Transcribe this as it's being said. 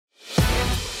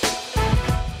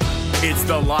It's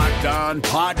the Locked On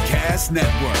Podcast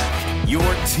Network, your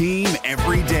team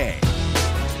every day.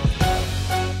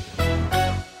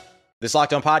 This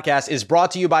Locked On Podcast is brought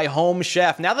to you by Home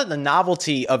Chef. Now that the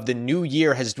novelty of the new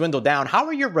year has dwindled down, how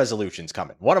are your resolutions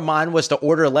coming? One of mine was to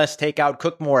order less takeout,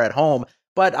 cook more at home,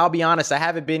 but I'll be honest, I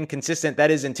haven't been consistent. That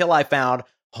is until I found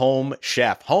Home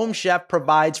Chef. Home Chef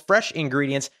provides fresh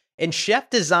ingredients and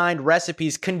chef-designed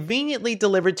recipes conveniently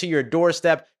delivered to your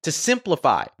doorstep to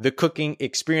simplify the cooking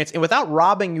experience and without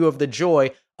robbing you of the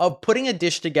joy of putting a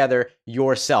dish together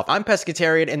yourself. I'm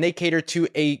pescatarian and they cater to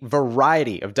a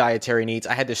variety of dietary needs.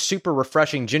 I had this super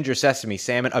refreshing ginger sesame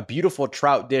salmon, a beautiful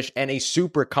trout dish, and a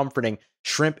super comforting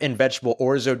shrimp and vegetable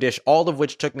orzo dish, all of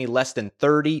which took me less than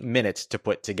 30 minutes to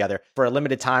put together. For a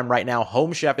limited time right now,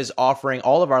 Home Chef is offering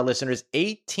all of our listeners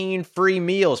 18 free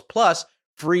meals plus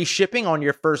free shipping on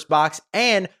your first box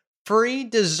and free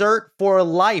dessert for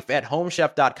life at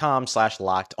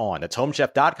homechef.com/lockedon. That's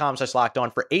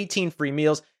homechef.com/lockedon for 18 free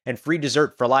meals and free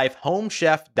dessert for life.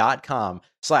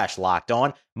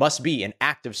 Homechef.com/lockedon. Must be an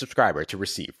active subscriber to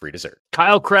receive free dessert.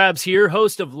 Kyle Krabs here,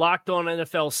 host of Locked On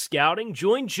NFL Scouting.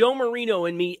 Join Joe Marino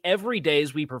and me every day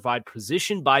as we provide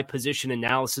position-by-position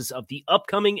analysis of the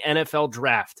upcoming NFL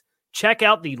Draft. Check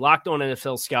out the Locked On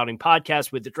NFL Scouting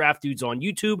podcast with the Draft Dudes on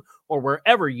YouTube or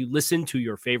wherever you listen to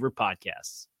your favorite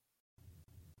podcasts.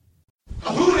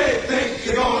 Who they think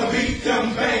they're gonna beat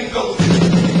them Bengals?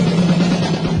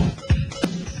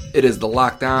 It is the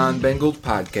Locked On Bengals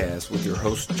podcast with your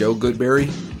hosts Joe Goodberry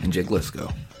and Jake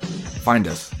Lisco. Find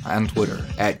us on Twitter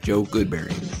at Joe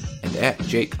Goodberry and at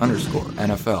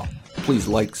Jake_NFL. Please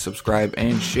like, subscribe,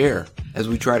 and share as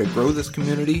we try to grow this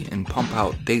community and pump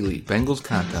out daily Bengals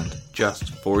content just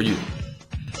for you.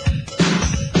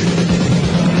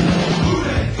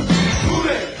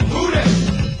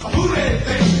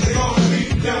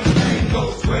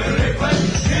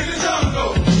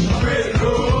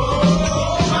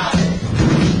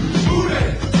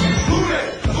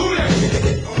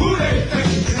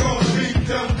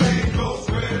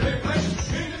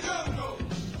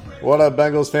 What up,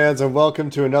 Bengals fans, and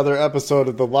welcome to another episode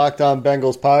of the Locked On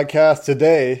Bengals podcast.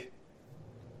 Today,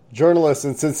 journalists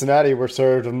in Cincinnati were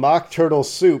served mock turtle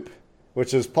soup,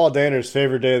 which is Paul Dehner's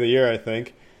favorite day of the year, I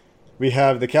think. We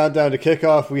have the countdown to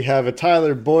kickoff. We have a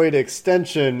Tyler Boyd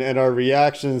extension and our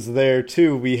reactions there,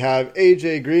 too. We have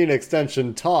A.J. Green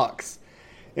extension talks.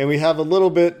 And we have a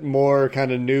little bit more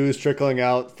kind of news trickling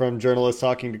out from journalists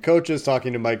talking to coaches,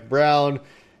 talking to Mike Brown.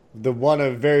 The one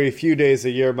of very few days a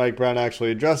year Mike Brown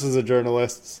actually addresses the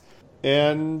journalists.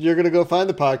 And you're going to go find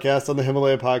the podcast on the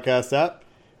Himalaya Podcast app,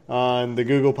 on the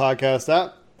Google Podcast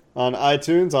app, on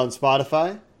iTunes, on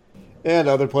Spotify, and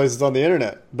other places on the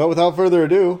internet. But without further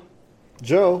ado,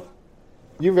 Joe,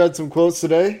 you read some quotes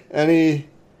today. Any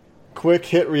quick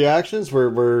hit reactions?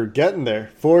 We're getting there.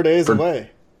 4 days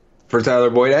away. For Tyler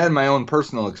Boyd, I had my own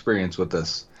personal experience with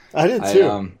this. I did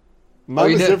too.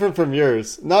 Mine was different from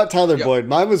yours. Not Tyler Boyd.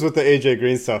 Mine was with the AJ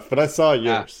Green stuff, but I saw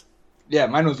yours. Yeah,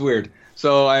 mine was weird.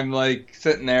 So I'm like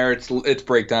sitting there. It's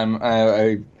break time.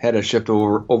 I had a shift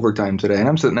overtime today, and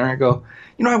I'm sitting there. I go,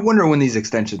 I wonder when these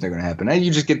extensions are going to happen. And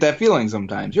you just get that feeling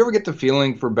sometimes. You ever get the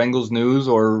feeling for Bengals news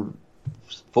or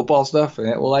football stuff?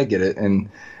 Well, I get it, and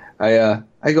I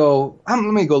go, let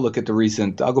me go look at the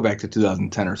recent. I'll go back to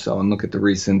 2010 or so and look at the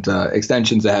recent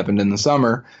extensions that happened in the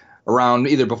summer, around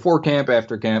either before camp,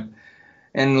 after camp.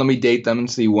 And let me date them and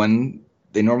see when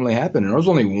they normally happen. And there was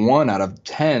only 1 out of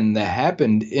 10 that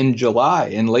happened in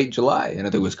late July. And I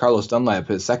think it was Carlos Dunlap,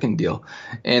 his second deal.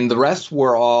 And the rest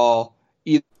were all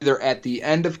either at the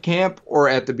end of camp or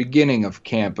at the beginning of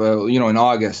camp, in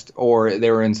August, or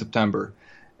they were in September.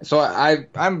 So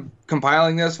I'm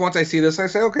compiling this. Once I see this, I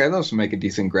say, okay, let's make a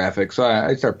decent graphic. So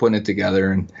I start putting it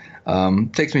together, and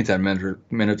it takes me 10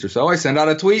 minutes or so. I send out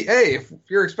a tweet. Hey, if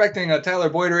you're expecting a Tyler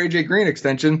Boyd or AJ Green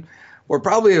extension, we're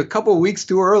probably a couple weeks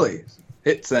too early.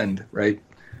 Hit send, right?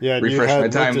 Yeah, refresh you my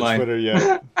hadn't looked at Twitter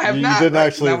yet. You didn't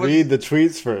actually read the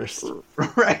tweets first.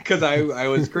 Right, because I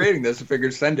was creating this and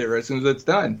figured send it right as soon as it's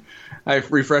done. I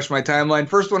refreshed my timeline.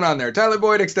 First one on there, Tyler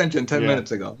Boyd extension 10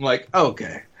 minutes ago. I'm like,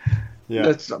 okay.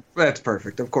 Yeah. That's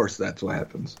perfect. Of course that's what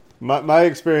happens. My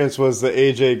experience was the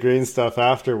AJ Green stuff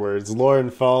afterwards. Lauren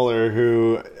Fowler,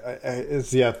 who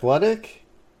is The Athletic,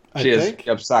 I think?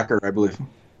 Yep, soccer, I believe.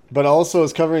 But also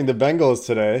is covering the Bengals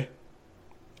today.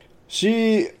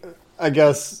 She, I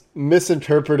guess,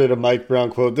 misinterpreted a Mike Brown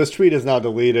quote. This tweet is now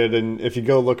deleted, and if you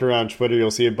go look around Twitter,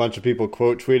 you'll see a bunch of people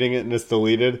quote tweeting it, and it's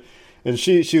deleted. And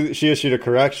she issued a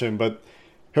correction, but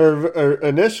her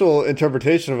initial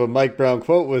interpretation of a Mike Brown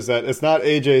quote was that it's not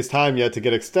AJ's time yet to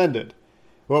get extended.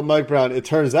 What Mike Brown, it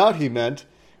turns out he meant,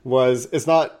 was it's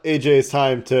not AJ's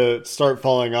time to start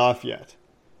falling off yet.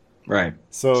 Right.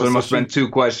 So there must have been two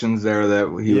questions there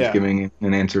that he was giving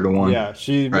an answer to one. Yeah,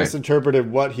 she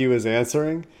misinterpreted what he was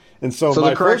answering. And so the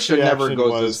my correction first never reaction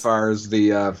goes was, as far as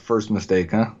the first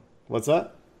mistake, huh? What's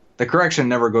that? The correction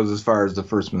never goes as far as the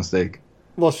first mistake.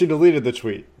 Well, she deleted the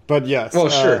tweet. But yes. Well,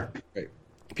 sure. Right.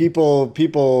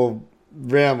 People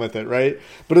ran with it, right?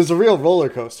 But it was a real roller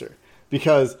coaster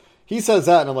because he says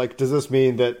that, and I'm like, does this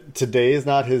mean that today is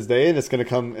not his day and it's going to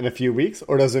come in a few weeks?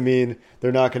 Or does it mean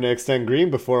they're not going to extend Green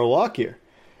before a walk year?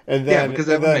 And then, because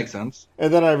that would make sense.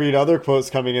 And then I read other quotes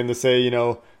coming in to say,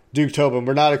 Duke Tobin,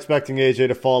 we're not expecting AJ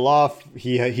to fall off.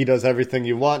 He does everything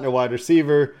you want in a wide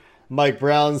receiver. Mike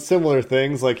Brown, similar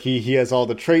things. Like he has all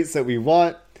the traits that we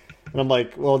want. And I'm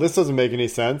like, well, this doesn't make any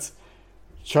sense.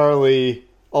 Charlie,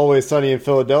 Always Sunny in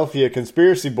Philadelphia,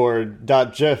 conspiracy board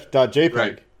 .jpeg.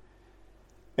 Right.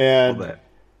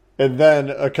 And then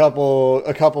a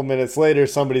couple minutes later,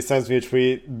 somebody sends me a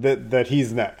tweet that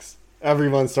he's next.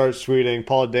 Everyone starts tweeting.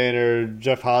 Paul Dehner,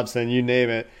 Jeff Hobson, you name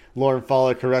it. Lauren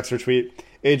Follett corrects her tweet.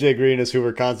 AJ Green is who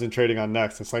we're concentrating on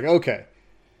next. It's like, okay,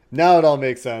 now it all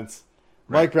makes sense.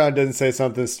 Right. Mike Brown didn't say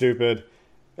something stupid.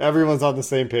 Everyone's on the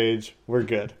same page. We're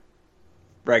good.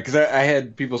 Right, because I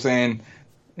had people saying,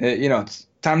 it's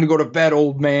time to go to bed,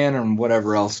 old man, and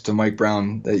whatever else to Mike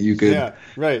Brown that you could. Yeah,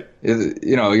 right.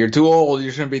 You're too old. You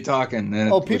shouldn't be talking.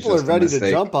 And people are ready to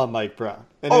jump on Mike Brown.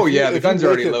 And the gun's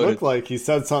already loaded. Look like he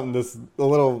said something that's a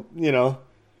little,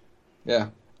 Yeah.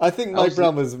 I think Mike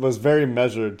Brown was very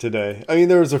measured today. I mean,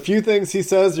 there was a few things he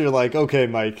says. You're like, okay,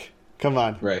 Mike, come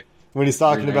on. Right. When he's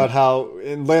talking about how,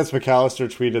 and Lance McAllister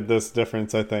tweeted this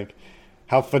difference, I think,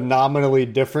 how phenomenally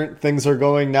different things are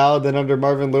going now than under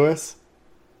Marvin Lewis.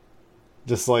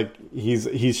 Just like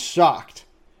he's shocked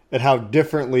at how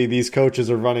differently these coaches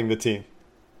are running the team.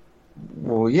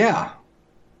 Well, yeah.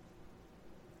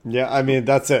 Yeah, I mean,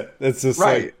 that's it. It's just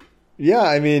right. Like, yeah,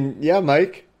 I mean, yeah,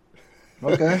 Mike.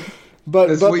 Okay. But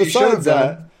besides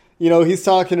that, he's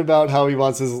talking about how he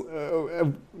wants his.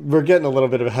 We're getting a little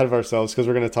bit ahead of ourselves because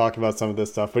we're going to talk about some of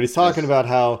this stuff. But he's talking about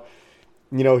how,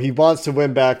 he wants to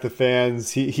win back the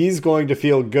fans. He's going to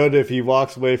feel good if he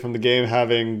walks away from the game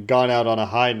having gone out on a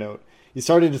high note. He's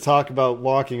starting to talk about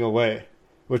walking away,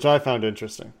 which I found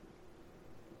interesting.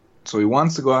 So he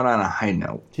wants to go out on a high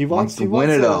note. He wants to win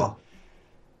it all.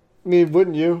 I mean,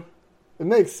 wouldn't you? It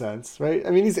makes sense, right? I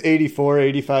mean, he's 84,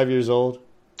 85 years old.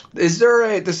 Is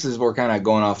there we're kind of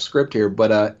going off script here,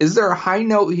 but is there a high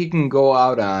note he can go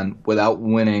out on without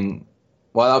being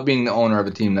the owner of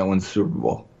a team that wins the Super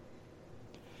Bowl?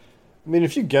 I mean,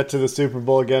 if you get to the Super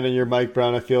Bowl again and you're Mike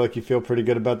Brown, I feel like you feel pretty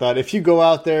good about that. If you go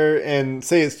out there and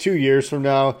say it's 2 years from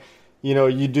now,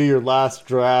 you do your last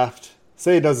draft.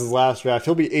 Say he does his last draft.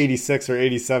 He'll be 86 or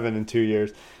 87 in 2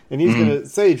 years. And he's going to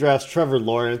say he drafts Trevor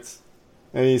Lawrence.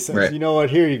 And he says, right. You know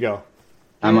what? Here you go.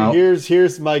 I'm out.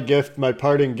 Here's my gift, my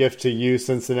parting gift to you,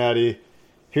 Cincinnati.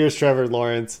 Here's Trevor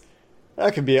Lawrence.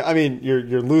 That could be. I mean,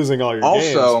 you're losing all your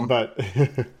games, but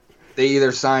they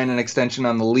either sign an extension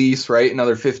on the lease, right?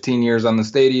 Another 15 years on the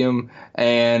stadium,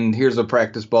 and here's a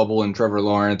practice bubble and Trevor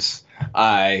Lawrence.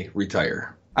 I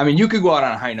retire. I mean, you could go out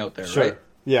on a high note there, sure. Right?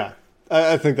 Yeah,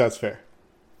 I think that's fair.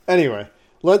 Anyway,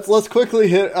 let's quickly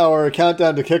hit our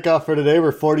countdown to kickoff for today.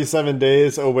 We're 47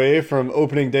 days away from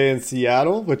opening day in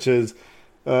Seattle, which is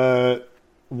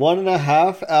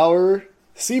 1.5 hour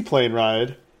seaplane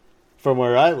ride from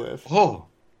where I live. Oh,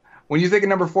 when you think of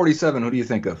number 47, who do you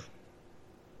think of?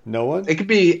 No one? It could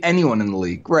be anyone in the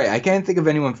league. Right. I can't think of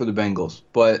anyone for the Bengals,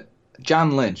 but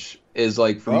John Lynch is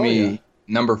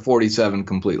number 47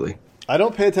 completely. I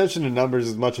don't pay attention to numbers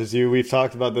as much as you. We've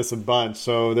talked about this a bunch,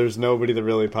 so there's nobody that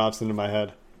really pops into my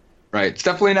head. Right. It's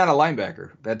definitely not a linebacker.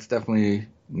 That's definitely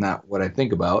not what I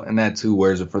think about, and that's who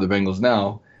wears it for the Bengals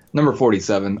now. Number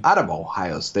 47, out of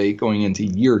Ohio State, going into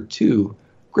year 2,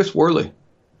 Chris Worley.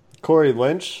 Corey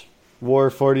Lynch wore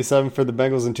 47 for the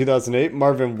Bengals in 2008.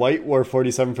 Marvin White wore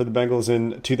 47 for the Bengals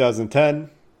in 2010.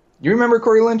 You remember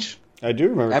Corey Lynch? I do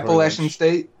remember Appalachian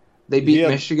State. They beat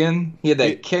Michigan. He had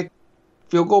that kick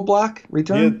field goal block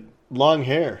return. He had long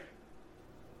hair.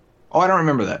 Oh, I don't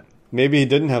remember that. Maybe he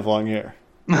didn't have long hair.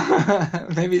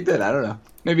 Maybe he did. I don't know.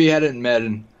 Maybe he had it in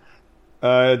Madden.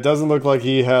 It doesn't look like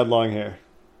he had long hair.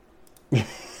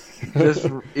 Just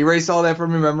erase all that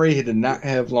from your memory. He did not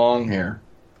have long hair.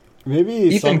 Maybe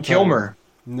Ethan Kilmer.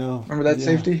 No. Remember that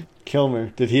safety? Kilmer.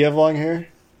 Did he have long hair?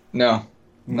 No.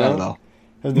 Not at all.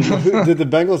 Did the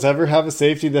Bengals ever have a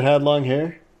safety that had long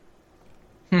hair?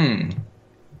 No.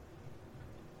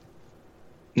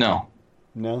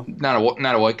 No? Not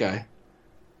a white guy.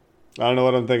 I don't know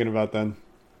what I'm thinking about then.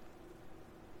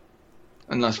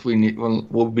 unless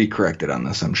we'll be corrected on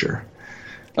this, I'm sure.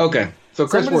 Okay, so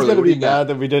Chris Somebody's Worley, going to be mad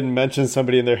that we didn't mention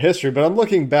somebody in their history, but I'm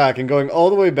looking back and going all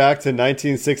the way back to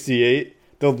 1968.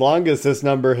 The longest this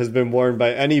number has been worn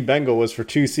by any Bengal was for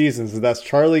 2 seasons, and that's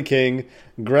Charlie King,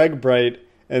 Greg Bright,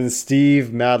 and Steve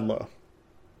Madlow.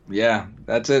 Yeah,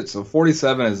 that's it. So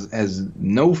 47 has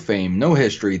no fame, no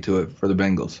history to it for the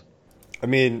Bengals. I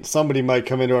mean, somebody might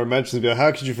come into our mentions and be like,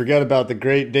 how could you forget about the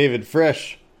great David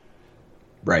Frisch?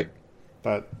 Right.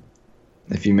 But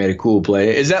if you made a cool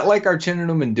play. Is that like our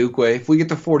Chinadum and Dukeway? If we get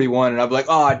to 41 and I'm like,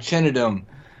 oh, Chinadum,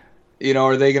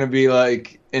 are they going to be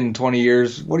like in 20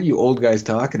 years, what are you old guys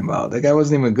talking about? That guy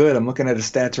wasn't even good. I'm looking at his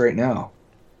stats right now.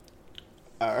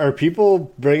 Are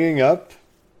people bringing up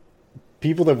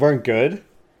people that weren't good?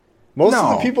 Most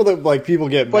of the people that people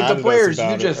get mad but the players at us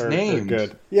you about just are named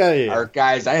good. Yeah. Are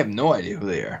guys, I have no idea who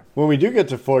they are. When we do get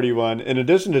to 41, in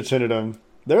addition to Chinadum,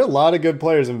 there are a lot of good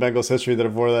players in Bengals history that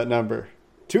have wore that number.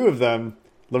 2 of them,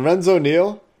 Lorenzo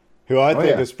Neal, who I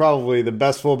think is probably the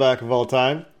best fullback of all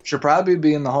time. Should probably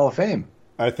be in the Hall of Fame.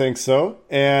 I think so.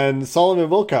 And Solomon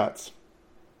Wilcots.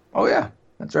 Oh, yeah.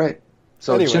 That's right.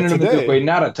 So anyway, Chinadum and Dukeway,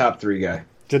 not a top 3 guy.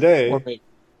 Today,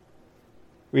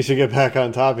 we should get back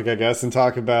on topic, I guess, and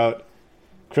talk about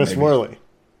Chris Worley.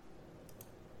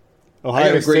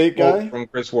 Ohio State guy? From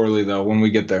Chris Worley, though, when we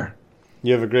get there.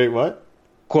 You have a great what?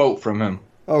 Quote from him.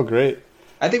 Oh, great.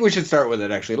 I think we should start with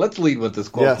it, actually. Let's lead with this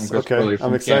quote from Chris Worley.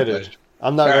 I'm excited. Campus.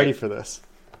 I'm not ready for this.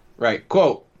 Right.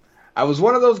 Quote, I was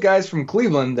one of those guys from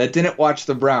Cleveland that didn't watch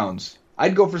the Browns.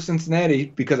 I'd go for Cincinnati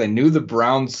because I knew the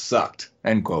Browns sucked.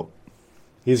 End quote.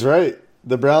 He's right.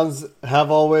 The Browns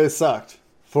have always sucked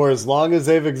for as long as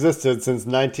they've existed since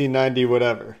 1990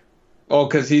 whatever. Oh,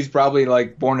 because he's probably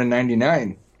born in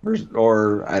 99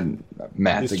 or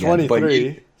math he's again.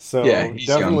 23, so yeah, he's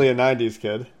definitely young. a 90s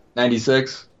kid.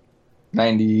 96,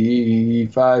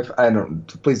 95.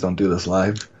 Please don't do this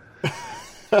live.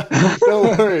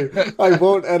 Don't worry. I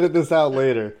won't edit this out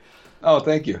later. Oh,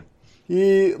 thank you.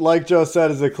 He, like Joe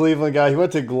said, is a Cleveland guy. He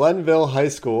went to Glenville High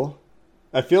School.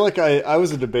 I feel like I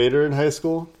was a debater in high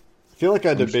school. I feel like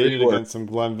I debated against some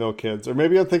Glenville kids. Or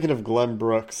maybe I'm thinking of Glenn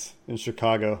Brooks in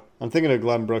Chicago. I'm thinking of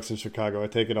Glenn Brooks in Chicago. I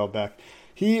take it all back.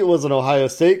 He was an Ohio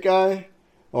State guy.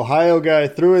 Ohio guy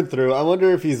through and through. I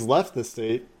wonder if he's left the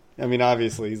state. I mean,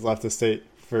 obviously, he's left the state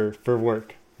for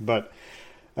work. But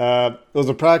was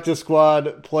a practice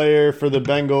squad player for the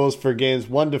Bengals for games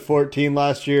 1 to 14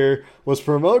 last year. Was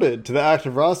promoted to the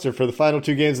active roster for the final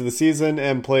 2 games of the season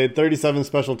and played 37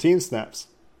 special team snaps.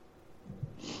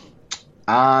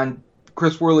 On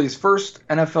Chris Worley's first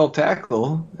NFL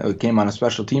tackle that came on a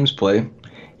special teams play,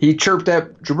 he chirped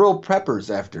at Jabril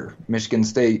Peppers after Michigan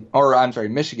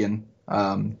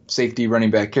safety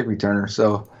running back kick returner.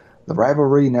 So the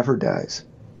rivalry never dies.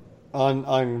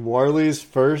 On Worley's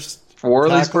first in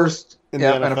the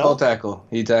NFL tackle.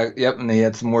 And they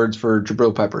had some words for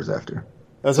Jabril Peppers after.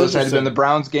 That's so this had been the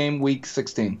Browns game, week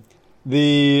 16.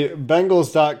 The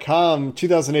Bengals.com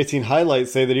 2018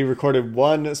 highlights say that he recorded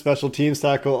 1 special teams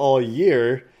tackle all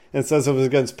year and says it was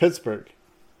against Pittsburgh.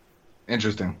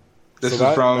 Interesting. That's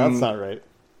not right.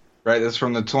 Right, this is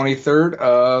from the 23rd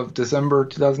of December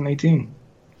 2018.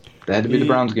 That had to be the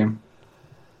Browns game.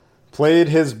 Played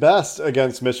his best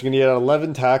against Michigan. He had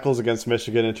 11 tackles against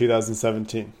Michigan in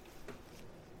 2017.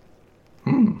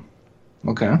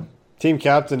 Okay. Team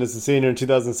captain is the senior in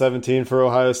 2017 for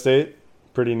Ohio State.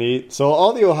 Pretty neat. So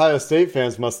all the Ohio State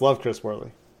fans must love Chris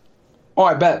Worley. Oh,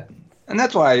 I bet. And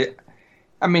that's why,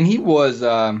 he was,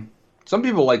 some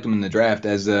people liked him in the draft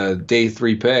as a day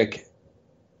 3 pick.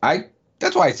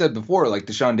 That's why I said before,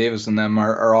 Deshaun Davis and them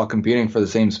are all competing for the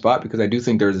same spot because I do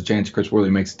think there's a chance Chris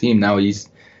Worley makes the team. Now he's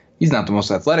not the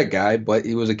most athletic guy, but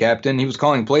he was a captain. He was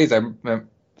calling plays. If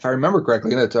I remember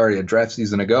correctly, that's already a draft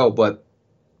season ago, but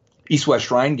East-West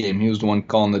Shrine game, he was the one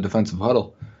calling the defensive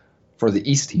huddle for the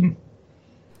East team.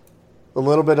 A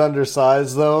little bit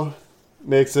undersized, though.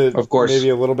 Makes it of course maybe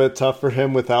a little bit tough for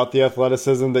him without the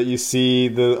athleticism that you see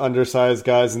the undersized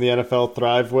guys in the NFL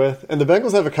thrive with. And the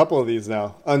Bengals have a couple of these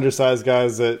now. Undersized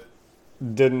guys that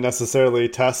didn't necessarily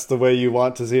test the way you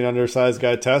want to see an undersized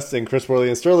guy test. And Chris Worley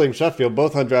and Sterling Sheffield,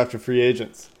 both undrafted free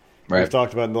agents. Right. We've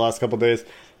talked about in the last couple of days.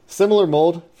 Similar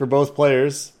mold for both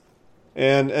players.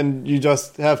 And you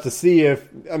just have to see if...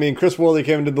 Chris Worley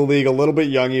came into the league a little bit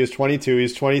young. He was 22.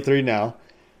 He's 23 now.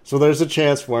 So there's a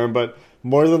chance for him, but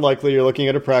more than likely you're looking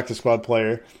at a practice squad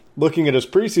player. Looking at his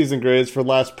preseason grades for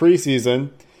last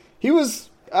preseason, he was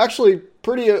actually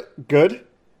pretty good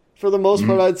for the most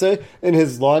part, I'd say. In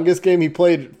his longest game, he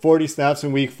played 40 snaps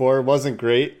in week 4. Wasn't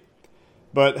great,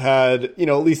 but had, at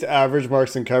least average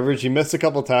marks in coverage. He missed a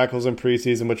couple tackles in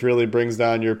preseason, which really brings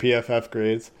down your PFF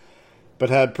grades. but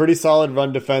had pretty solid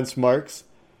run defense marks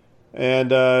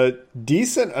and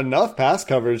decent enough pass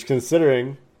coverage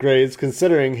considering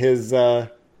his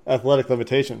athletic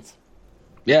limitations.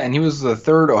 Yeah, and he was the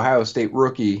third Ohio State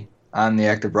rookie on the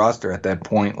active roster at that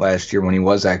point last year when he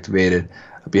was activated,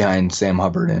 behind Sam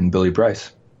Hubbard and Billy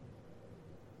Price.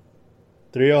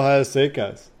 3 Ohio State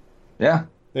guys. Yeah.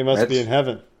 They must be in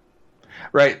heaven.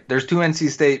 Right. There's 2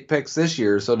 NC State picks this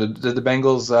year. So did the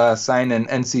Bengals sign an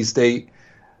NC State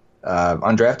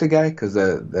undrafted guy? Because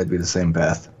that'd be the same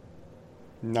path.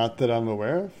 Not that I'm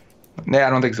aware of. Yeah, I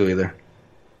don't think so either.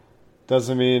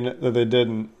 Doesn't mean that they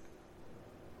didn't.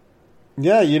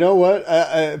 Yeah, you know what?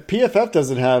 PFF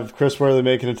doesn't have Chris Worley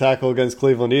making a tackle against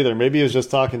Cleveland either. Maybe he was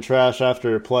just talking trash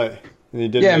after a play, and he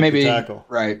didn't make the tackle.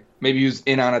 Right. Maybe he was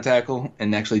in on a tackle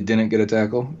and actually didn't get a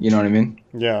tackle. You know what I mean?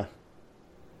 Yeah.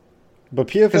 But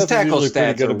PFF is usually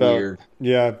pretty good about. Weird.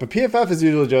 Yeah, but PFF is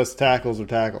usually just tackles or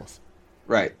tackles.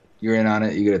 Right. You're in on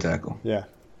it, you get a tackle. Yeah.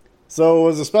 So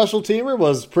was a special teamer,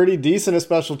 was pretty decent at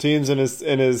special teams in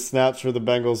his snaps for the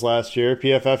Bengals last year.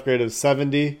 PFF grade of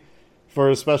 70 for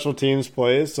his special teams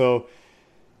plays. So,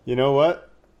 you know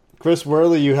what? Chris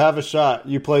Worley, you have a shot.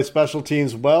 You play special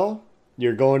teams well.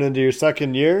 You're going into your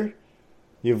second year.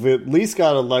 You've at least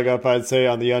got a leg up, I'd say,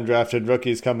 on the undrafted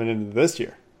rookies coming into this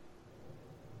year.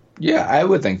 Yeah, I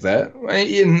would think that.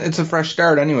 And it's a fresh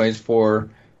start anyways for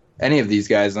any of these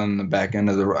guys on the back end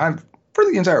of for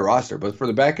the entire roster, but for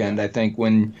the back end, I think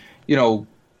when,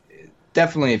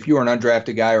 definitely if you're an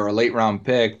undrafted guy or a late round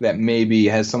pick that maybe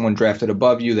has someone drafted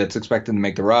above you that's expected to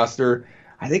make the roster,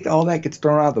 I think all that gets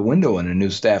thrown out the window when a new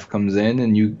staff comes in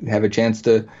and you have a chance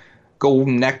to go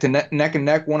neck and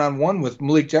neck one-on-one with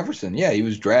Malik Jefferson. Yeah, he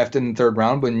was drafted in the 3rd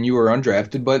round, but you were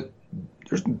undrafted, but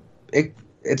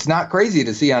it's not crazy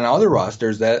to see on other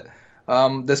rosters that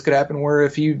this could happen where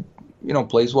if he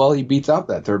plays well, he beats out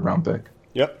that 3rd round pick.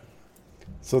 Yep.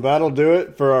 So that'll do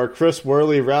it for our Chris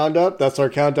Worley roundup. That's our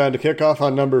countdown to kickoff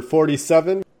on number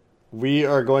 47. We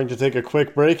are going to take a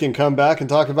quick break and come back and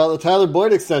talk about the Tyler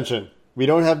Boyd extension. We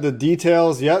don't have the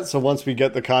details yet, so once we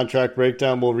get the contract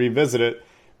breakdown, we'll revisit it.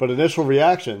 But initial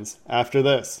reactions after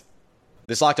this.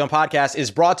 This Locked On podcast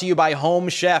is brought to you by Home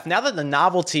Chef. Now that the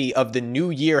novelty of the new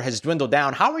year has dwindled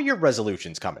down, how are your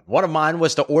resolutions coming? One of mine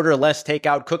was to order less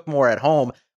takeout, cook more at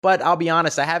home. But I'll be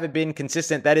honest, I haven't been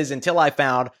consistent. That is until I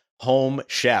found Home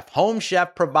Chef. Home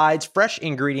Chef provides fresh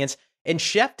ingredients and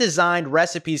chef-designed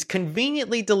recipes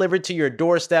conveniently delivered to your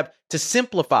doorstep to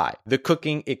simplify the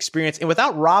cooking experience and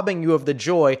without robbing you of the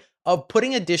joy of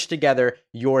putting a dish together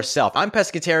yourself. I'm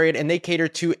pescatarian and they cater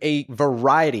to a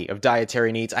variety of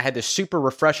dietary needs. I had the super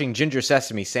refreshing ginger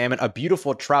sesame salmon, a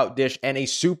beautiful trout dish, and a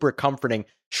super comforting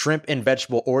shrimp and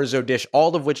vegetable orzo dish,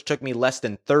 all of which took me less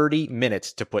than 30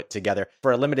 minutes to put together.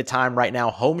 For a limited time right now,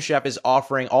 Home Chef is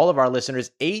offering all of our listeners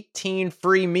 18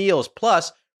 free meals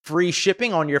plus free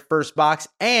shipping on your first box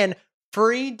and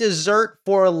free dessert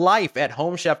for life at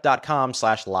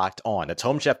homechef.com/lockedon. That's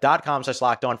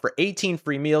homechef.com/lockedon for 18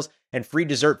 free meals and free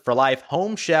dessert for life.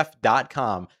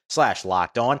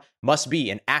 Homechef.com/lockedon. Must be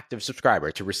an active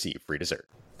subscriber to receive free dessert.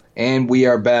 And we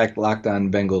are back, Locked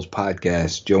On Bengals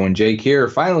podcast. Joe and Jake here.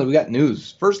 Finally, we got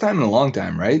news. First time in a long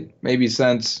time, right? Maybe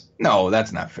since, no,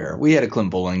 that's not fair. We had a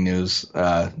Clint Bowling news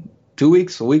a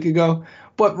week ago.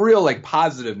 But real,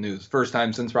 positive news. First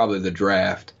time since probably the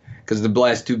draft. Because the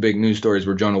last 2 big news stories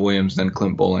were Jonah Williams and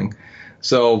Clint Bowling.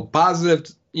 So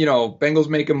positive, Bengals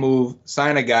make a move,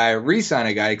 sign a guy, re-sign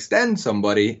a guy, extend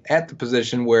somebody at the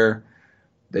position where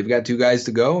they've got 2 guys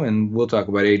to go, and we'll talk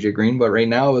about A.J. Green. But right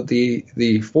now, with the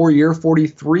 4-year,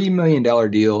 $43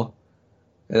 million deal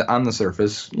on the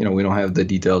surface, we don't have the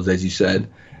details, as you said,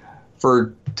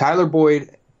 for Tyler Boyd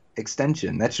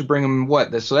extension. That should bring him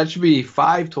So that should be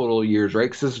 5 total years, right?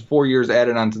 Because this is 4 years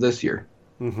added on to this year.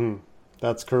 Mm-hmm.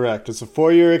 That's correct. It's a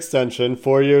 4-year extension,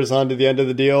 4 years on to the end of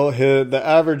the deal. The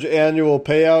average annual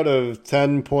payout of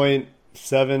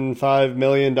 $10.75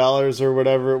 million or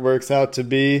whatever it works out to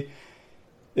be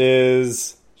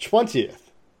is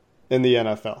 20th in the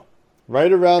NFL.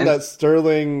 Right around that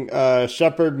Sterling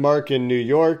Shepard mark in New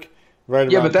York.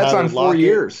 Right around but that's Tyler on 4 Lockett.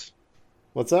 years.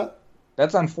 What's that?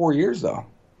 That's on 4 years, though.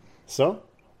 So?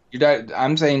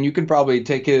 I'm saying you could probably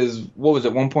take his,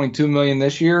 $1.2 million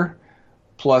this year?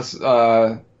 Plus,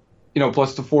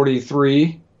 plus the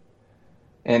 43,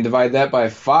 and divide that by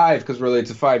 5 because really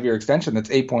it's a 5-year extension. That's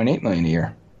 $8.8 million a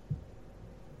year.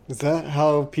 Is that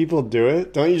how people do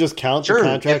it? Don't you just count the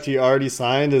contract you already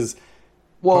signed as?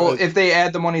 Well, if they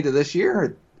add the money to this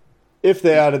year. If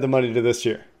they added the money to this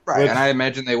year, right? And I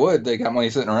imagine they would. They got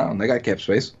money sitting around. They got cap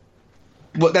space.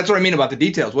 Well, that's what I mean about the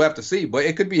details. We'll have to see, but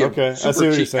it could be a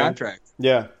super cheap contract.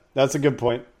 Yeah, that's a good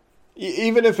point.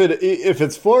 Even if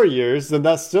it's 4 years, then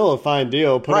that's still a fine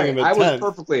deal. Putting him at 10. I was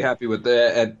perfectly happy with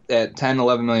that at $10,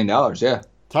 $11 million. Yeah.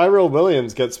 Tyrell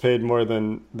Williams gets paid more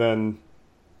than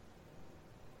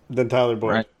Tyler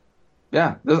Boyd. Right.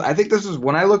 Yeah, I think this is,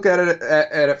 when I looked at it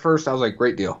at first, I was like,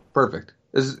 great deal, perfect.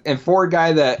 And for a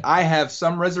guy that I have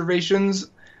some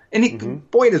reservations, and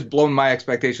Boyd has blown my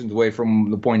expectations away from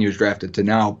the point he was drafted to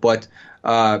now, but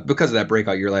because of that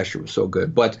breakout year last year was so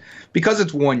good. But because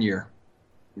it's 1 year,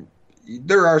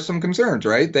 there are some concerns,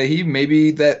 right?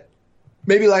 That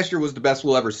maybe last year was the best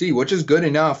we'll ever see, which is good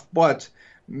enough, but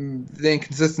the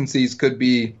inconsistencies could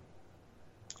be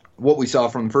what we saw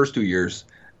from the first 2 years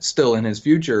still in his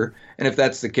future. And if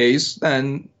that's the case,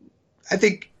 then I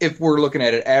think if we're looking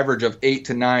at an average of $8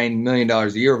 to $9 million a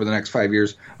year over the next 5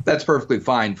 years, that's perfectly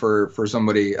fine for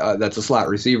somebody that's a slot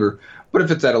receiver. But if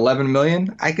it's at $11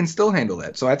 million, I can still handle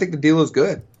that. So I think the deal is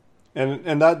good.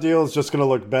 And that deal is just going to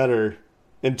look better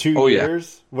in 2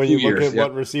 years when you look at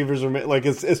what receivers are like.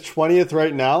 It's 20th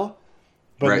right now,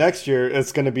 but next year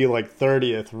it's going to be like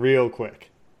 30th real quick.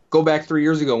 Go back 3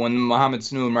 years ago when Mohamed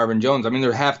Sanu and Marvin Jones, I mean,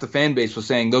 half the fan base was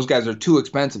saying those guys are too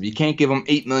expensive. You can't give them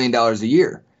 $8 million a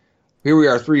year. Here we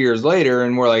are 3 years later,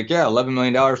 and we're like, yeah, $11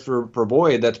 million for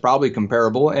Boyd, that's probably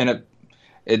comparable, and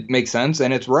it makes sense,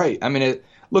 and it's right. I mean,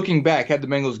 looking back, had the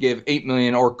Bengals give $8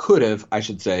 million, or could have, I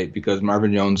should say, because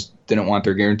Marvin Jones didn't want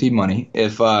their guaranteed money,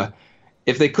 if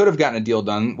they could have gotten a deal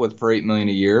done for $8 million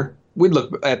a year, we'd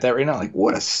look at that right now like,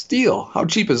 what a steal. How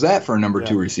cheap is that for a number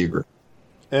two receiver?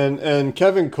 And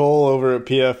Kevin Cole over at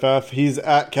PFF, he's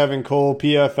at Kevin Cole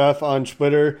PFF on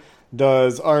Twitter,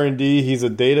 does R&D. He's a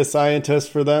data scientist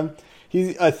for them.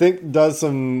 He, I think, does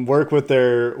some work with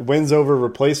their wins over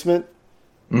replacement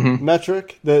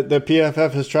metric that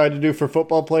PFF has tried to do for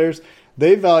football players.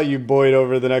 They value Boyd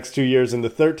over the next 2 years in the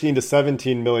 13 to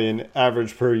 17 million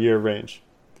average per year range.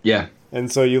 Yeah.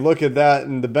 And so you look at that,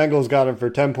 and the Bengals got him for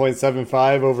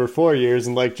 10.75 over 4 years.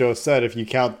 And like Joe said, if you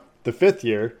count the fifth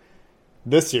year,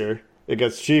 this year, it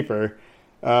gets cheaper.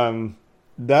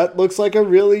 That looks like a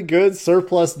really good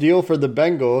surplus deal for the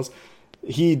Bengals.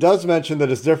 He does mention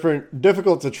that it's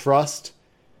difficult to trust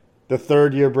the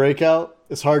third-year breakout.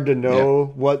 It's hard to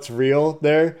know what's real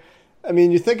there. I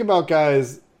mean, you think about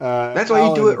guys... That's why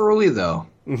you do it early, though.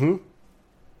 Mm-hmm.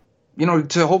 You know,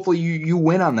 to hopefully you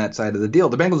win on that side of the deal.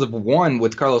 The Bengals have won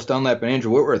with Carlos Dunlap and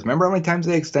Andrew Whitworth. Remember how many times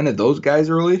they extended those guys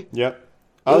early? Yep.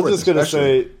 I was just going to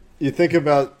say... You think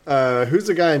about who's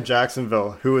the guy in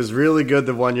Jacksonville who was really good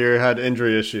the 1 year, had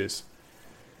injury issues?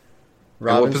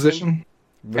 Robinson? What position?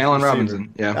 Allen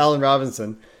Robinson. Yeah, Allen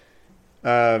Robinson.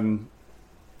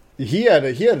 He had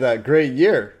that great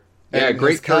year. Yeah,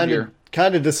 great third year.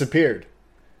 Kind of disappeared.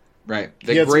 Right.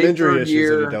 The great third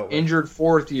year, injured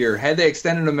fourth year. Had they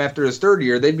extended him after his third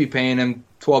year, they'd be paying him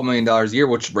 $12 million a year,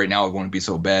 which right now it wouldn't be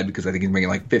so bad because I think he's making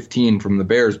like 15 from the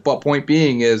Bears. But point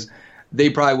being is, they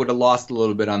probably would have lost a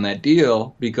little bit on that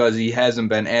deal because he hasn't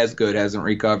been as good, hasn't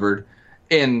recovered,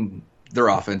 and their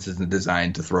offense isn't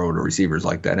designed to throw to receivers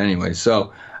like that anyway.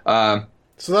 So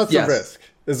that's the risk,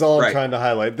 is all I'm trying to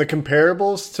highlight. The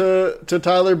comparables to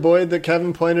Tyler Boyd that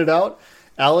Kevin pointed out,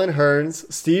 Allen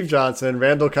Hurns, Steve Johnson,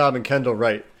 Randall Cobb, and Kendall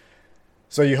Wright.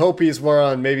 So you hope he's more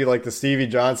on maybe like the Stevie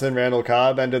Johnson, Randall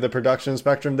Cobb end of the production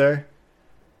spectrum there?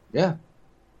 Yeah.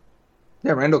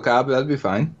 Yeah, Randall Cobb, that'd be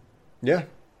fine. Yeah.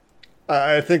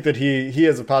 I think that he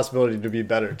has a possibility to be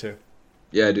better, too.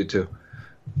 Yeah, I do, too.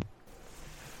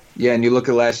 Yeah, and you look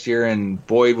at last year, and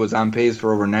Boyd was on pace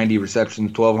for over 90 receptions,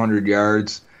 1,200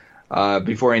 yards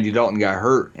before Andy Dalton got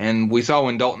hurt. And we saw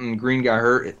when Dalton Green got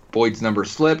hurt, Boyd's number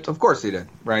slipped. Of course he did,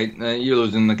 right? You're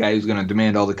losing the guy who's going to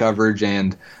demand all the coverage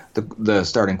and the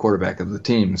starting quarterback of the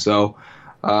team. So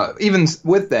even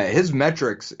with that, his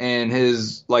metrics and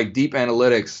his deep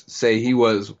analytics say he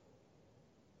was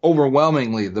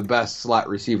overwhelmingly the best slot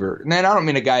receiver. And I don't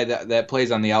mean a guy that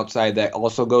plays on the outside that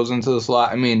also goes into the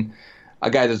slot. I mean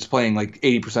a guy that's playing like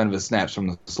 80% of his snaps from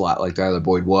the slot like Tyler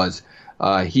Boyd was.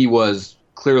 He was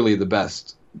clearly the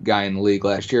best guy in the league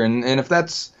last year. And if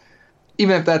that's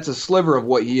a sliver of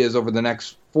what he is over the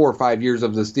next 4 or 5 years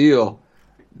of this deal,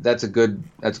 that's a good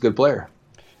player.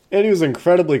 And he was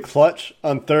incredibly clutch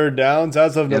on third downs.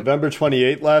 As of November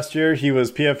 28th last year, he was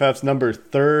PFF's number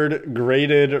 3rd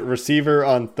graded receiver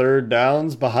on third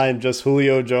downs, behind just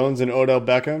Julio Jones and Odell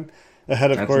Beckham,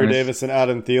 ahead of Corey Davis and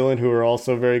Adam Thielen, who are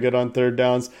also very good on third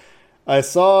downs. I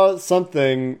saw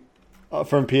something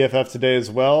from PFF today as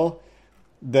well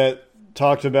that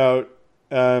talked about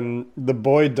the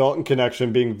Boyd-Dalton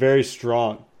connection being very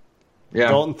strong. Yeah,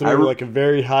 Dalton threw a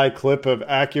very high clip of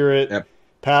accurate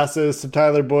passes to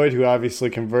Tyler Boyd, who obviously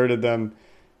converted them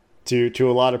to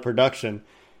a lot of production.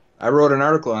 I wrote an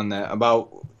article on that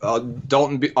about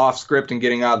Dalton off script and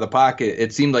getting out of the pocket.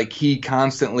 It seemed like he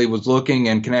constantly was looking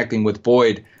and connecting with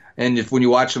Boyd. And when you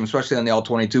watch him, especially on the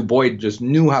All-22, Boyd just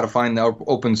knew how to find the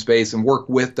open space and work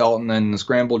with Dalton in the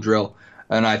scramble drill.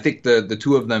 And I think the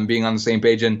two of them being on the same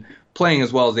page and playing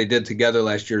as well as they did together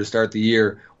last year to start the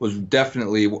year was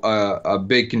definitely a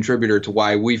big contributor to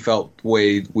why we felt the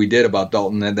way we did about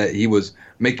Dalton, and that he was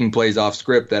making plays off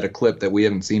script at a clip that we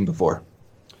haven't seen before.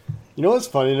 You know what's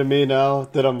funny to me now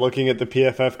that I'm looking at the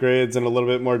PFF grades in a little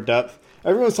bit more depth?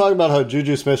 Everyone's talking about how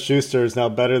Juju Smith-Schuster is now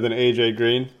better than A.J.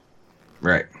 Green.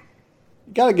 Right.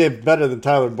 You got to get better than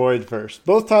Tyler Boyd first.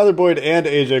 Both Tyler Boyd and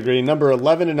A.J. Green, number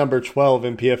 11 and number 12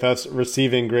 in PFF's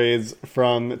receiving grades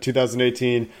from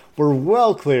 2018, were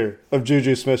well clear of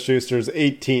Juju Smith-Schuster's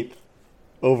 18th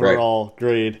overall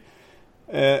grade.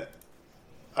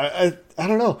 I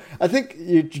don't know. I think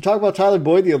you talk about Tyler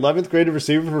Boyd, the 11th graded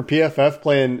receiver for PFF,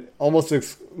 playing almost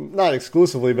not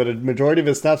exclusively, but a majority of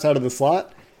his snaps out of the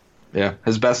slot. Yeah,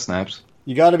 his best snaps.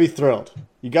 You got to be thrilled.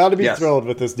 You got to be thrilled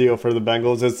with this deal for the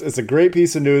Bengals. It's a great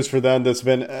piece of news for them. That's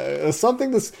been something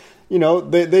that's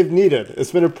they've needed.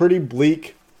 It's been a pretty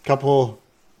bleak couple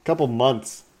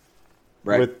months.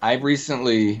 Right. I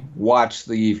recently watched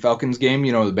the Falcons game.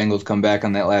 The Bengals come back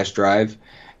on that last drive,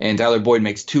 and Tyler Boyd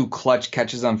makes 2 clutch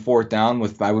catches on 4th down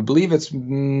with, I would believe it's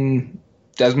Desmond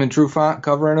Trufant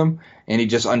covering him, and he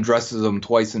just undresses him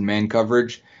twice in man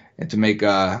coverage and to make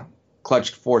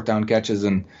clutch 4th down catches,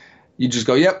 and you just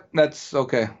go, yep, that's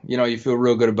okay. You feel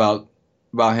real good about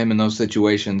him in those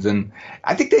situations, and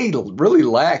I think they really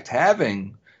lacked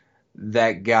having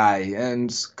that guy, and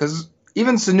because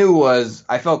even Sanu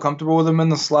I felt comfortable with him in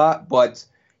the slot, but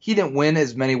he didn't win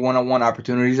as many one-on-one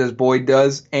opportunities as Boyd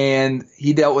does, and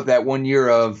he dealt with that 1 year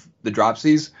of the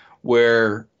dropsies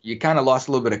where you kind of lost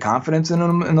a little bit of confidence in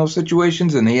him in those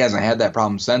situations, and he hasn't had that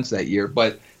problem since that year.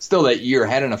 But still, that year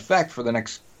had an effect for the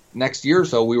next year or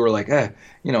so. We were like,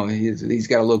 he's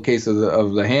got a little case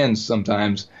of the hands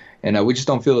sometimes, and we just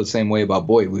don't feel the same way about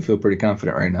Boyd. We feel pretty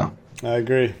confident right now. I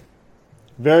agree.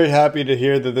 Very happy to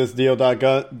hear that this deal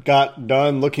got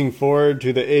done. Looking forward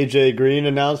to the A.J. Green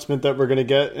announcement that we're going to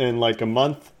get in like a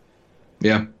month.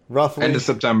 Yeah. Roughly. End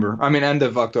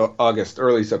of August,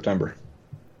 early September.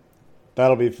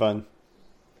 That'll be fun.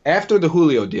 After the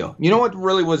Julio deal. You know what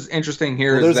really was interesting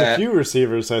here is that... There's a few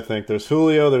receivers, I think. There's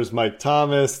Julio, there's Mike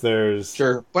Thomas, there's...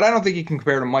 Sure, but I don't think you can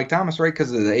compare to Mike Thomas, right,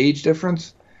 because of the age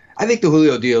difference. I think the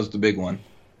Julio deal is the big one.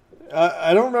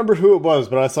 I don't remember who it was,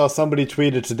 but I saw somebody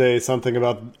tweeted today something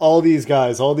about all these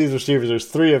guys, all these receivers. There's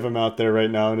 3 of them out there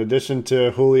right now, in addition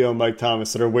to Julio and Mike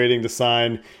Thomas, that are waiting to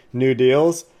sign new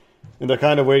deals. And they're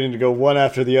kind of waiting to go one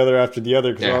after the other because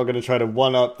they're all going to try to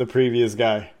one-up the previous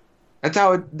guy. That's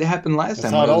how it happened last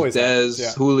time. How it always happens.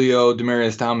 Dez, Julio,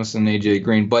 Demaryius Thomas, and A.J.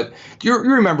 Green. But you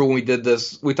remember when we did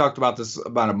this, we talked about this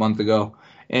about a month ago,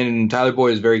 and Tyler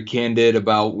Boyd is very candid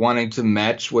about wanting to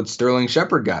match what Sterling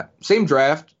Shepard got. Same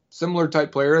draft. Similar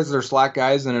type player as their slot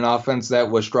guys in an offense that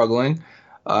was struggling.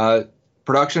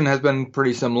 Production has been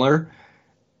pretty similar.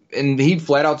 And he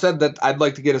flat out said that I'd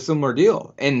like to get a similar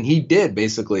deal. And he did,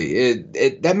 basically.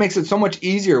 That makes it so much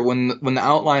easier when the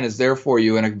outline is there for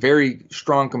you and a very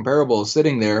strong comparable is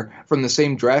sitting there from the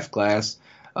same draft class.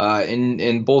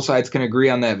 And both sides can agree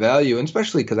on that value, and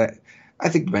especially because I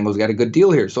think the Bengals got a good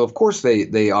deal here. So, of course,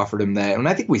 they offered him that. And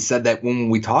I think we said that when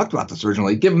we talked about this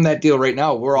originally. Give him that deal right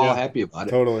now. We're all happy about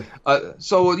it. Totally.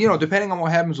 So, depending on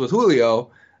what happens with Julio,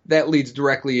 that leads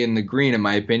directly in the green, in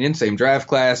my opinion. Same draft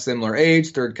class, similar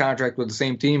age, 3rd contract with the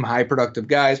same team, high productive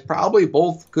guys. Probably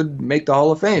both could make the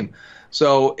Hall of Fame.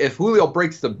 So, if Julio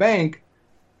breaks the bank,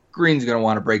 Green's going to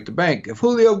want to break the bank. If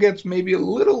Julio gets maybe a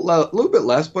little bit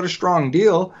less, but a strong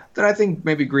deal, then I think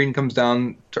maybe Green comes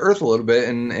down to earth a little bit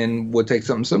and would take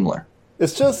something similar.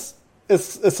 It's just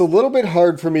it's a little bit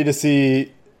hard for me to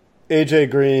see A.J.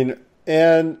 Green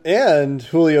and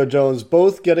Julio Jones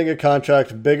both getting a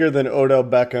contract bigger than Odell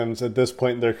Beckham's at this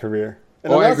point in their career.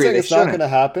 And I'm not saying it's not going to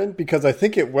happen, because I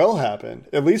think it will happen,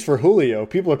 at least for Julio.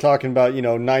 People are talking about,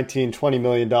 $19, $20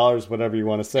 million, whatever you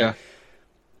want to say. Yeah.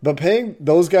 But paying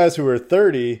those guys who are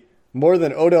 30 more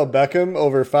than Odell Beckham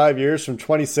over 5 years, from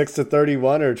 26 to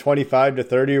 31 or 25 to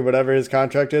 30 or whatever his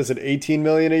contract is, at $18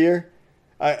 million a year,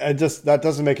 that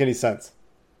doesn't make any sense.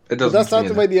 It doesn't. But that's not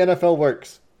the way the NFL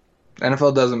works.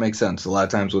 NFL doesn't make sense a lot of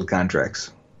times with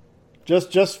contracts.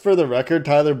 Just for the record,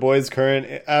 Tyler Boyd's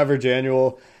current average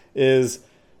annual is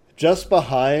just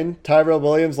behind Tyrell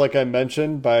Williams, like I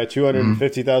mentioned, by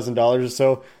 $250,000 or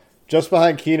so. Just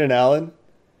behind Keenan Allen.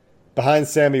 Behind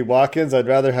Sammy Watkins. I'd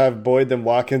rather have Boyd than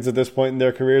Watkins at this point in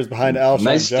their careers. Behind Alshon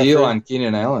Nice Jeffrey. deal on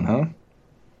Keenan Allen, huh?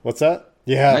 What's that?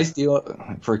 Yeah. Nice deal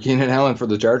for Keenan Allen for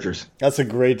the Chargers. That's a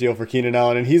great deal for Keenan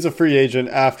Allen, and he's a free agent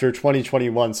after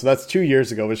 2021, so that's 2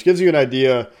 years ago, which gives you an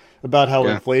idea about how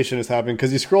inflation is happening.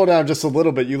 Because you scroll down just a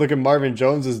little bit, you look at Marvin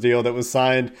Jones's deal that was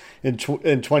signed in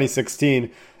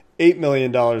 2016, $8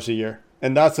 million a year,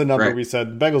 and that's a number we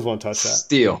said the Bengals won't touch that.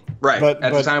 Steal, right? But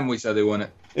at the time, we said they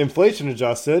wouldn't. Inflation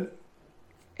adjusted.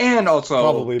 And also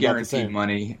probably guaranteed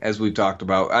money, as we've talked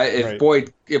about.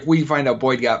 If we find out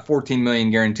Boyd got $14 million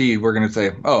guaranteed, we're going to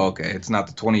say, oh, okay, it's not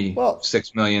the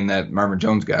 $26 million that Marvin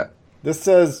Jones got. This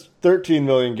says $13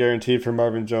 million guaranteed for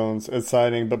Marvin Jones at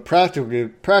signing, but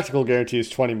practical guarantee is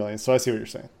 $20 million. So I see what you're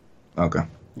saying. Okay.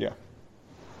 Yeah.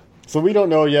 So we don't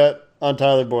know yet on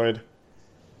Tyler Boyd,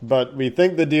 but we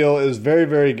think the deal is very,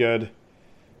 very good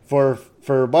for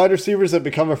wide receivers that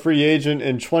become a free agent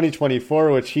in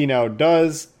 2024, which he now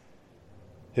does.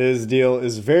 His deal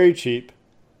is very cheap.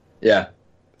 Yeah.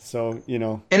 So, in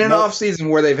an off season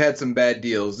where they've had some bad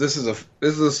deals, this is a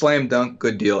slam dunk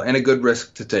good deal and a good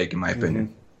risk to take, in my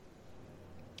opinion.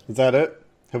 Is that it?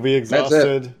 Have we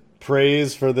exhausted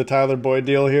praise for the Tyler Boyd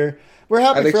deal here? We're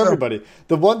happy for everybody.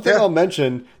 The one thing I'll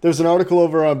mention, there's an article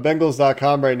over on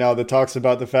Bengals.com right now that talks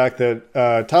about the fact that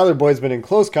Tyler Boyd's been in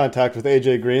close contact with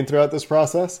AJ Green throughout this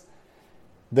process.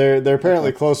 They're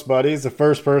apparently close buddies.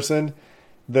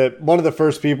 One of the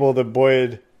first people that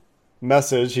Boyd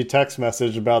he text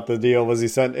messaged about the deal was he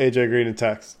sent AJ Green a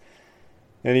text.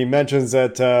 And he mentions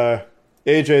that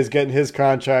AJ is getting his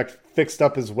contract fixed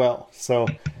up as well. So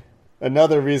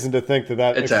another reason to think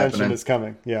that extension is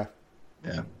coming. Yeah.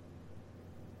 Yeah.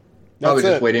 Probably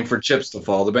just waiting for chips to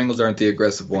fall. The Bengals aren't the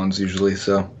aggressive ones usually,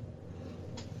 so.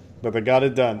 But they got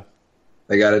it done.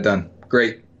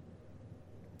 Great.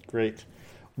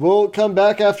 We'll come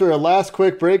back after a last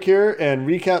quick break here and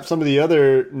recap some of the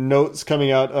other notes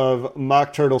coming out of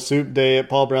Mock Turtle Soup Day at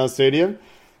Paul Brown Stadium.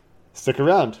 Stick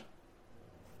around.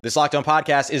 This Locked On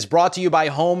podcast is brought to you by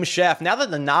Home Chef. Now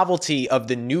that the novelty of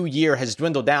the new year has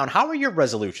dwindled down, how are your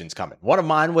resolutions coming? One of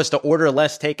mine was to order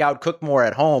less takeout, cook more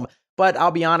at home. But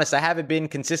I'll be honest, I haven't been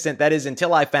consistent. That is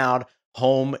until I found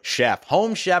Home Chef.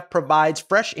 Home Chef provides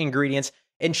fresh ingredients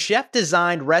and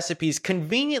chef-designed recipes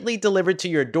conveniently delivered to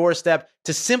your doorstep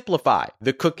to simplify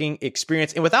the cooking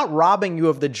experience and without robbing you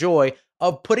of the joy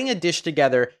of putting a dish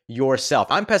together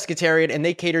yourself. I'm pescatarian, and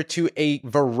they cater to a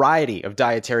variety of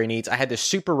dietary needs. I had this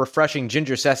super refreshing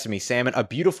ginger sesame salmon, a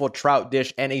beautiful trout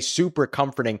dish, and a super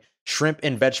comforting shrimp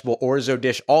and vegetable orzo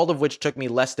dish, all of which took me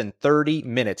less than 30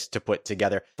 minutes to put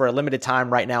together. For a limited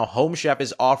time right now, Home Chef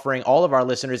is offering all of our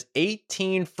listeners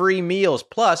 18 free meals,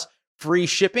 plus free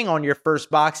shipping on your first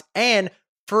box and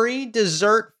free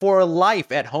dessert for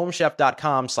life at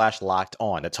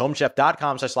homechef.com/lockedon. That's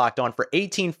homechef.com/lockedon for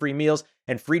 18 free meals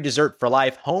and free dessert for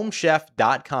life.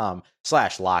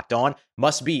 Homechef.com/lockedon.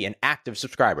 Must be an active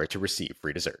subscriber to receive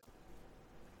free dessert.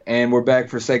 And we're back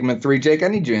for segment 3. Jake, I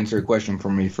need you to answer a question for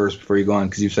me first before you go on,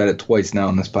 because you've said it twice now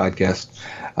on this podcast.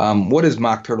 What is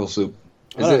mock turtle soup?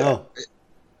 I don't know.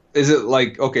 Is it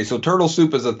like, okay, so turtle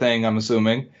soup is a thing, I'm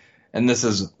assuming, and this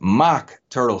is mock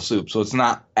turtle soup, so it's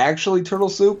not actually turtle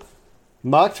soup?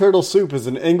 Mock turtle soup is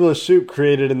an English soup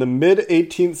created in the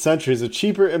mid-18th century as a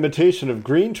cheaper imitation of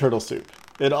green turtle soup.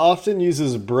 It often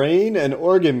uses brain and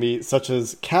organ meat such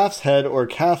as calf's head or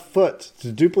calf foot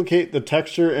to duplicate the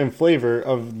texture and flavor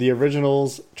of the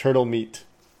original's turtle meat.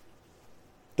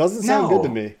 Doesn't sound good to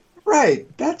me. Right.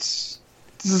 This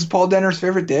is Paul Denner's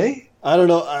favorite day? I don't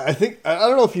know. I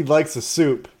don't know if he likes the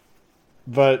soup,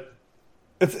 but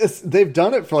they've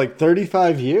done it for like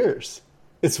 35 years.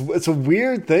 It's a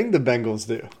weird thing the Bengals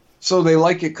do. So they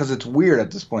like it because it's weird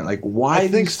at this point. Like, why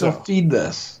do you still feed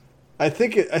this? I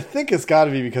think it's got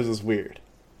to be because it's weird.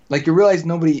 Like, you realize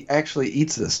nobody actually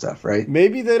eats this stuff, right?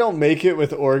 Maybe they don't make it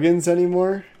with organs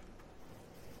anymore.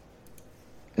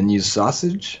 And use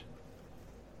sausage?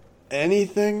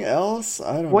 Anything else?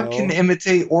 I don't know. What can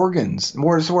imitate organs? So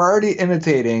we're already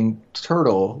imitating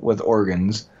turtle with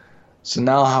organs. So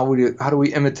now how do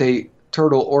we imitate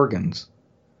turtle organs?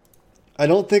 I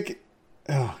don't think.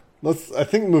 I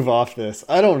think move off this.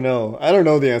 I don't know. I don't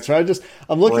know the answer.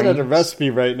 I'm looking at a recipe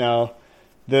right now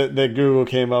that Google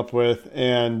came up with,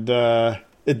 and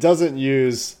it doesn't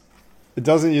use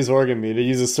organ meat. It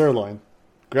uses sirloin,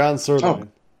 ground sirloin. Oh,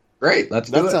 great. That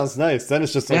sounds nice. Then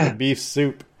it's just like a beef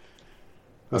soup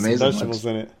with some vegetables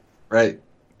in it. Right,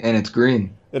 and it's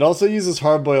green. It also uses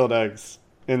hard-boiled eggs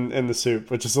in the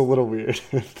soup, which is a little weird,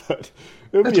 but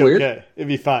it would be weird. Okay. It'd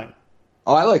be fine.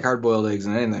 Oh, I like hard-boiled eggs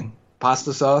in anything.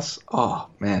 Pasta sauce? Oh,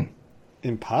 man.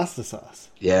 In pasta sauce?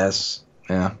 Yes.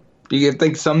 Yeah. You can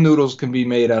think some noodles can be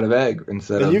made out of egg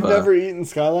instead of... And you've never eaten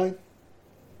Skyline?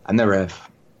 I never have.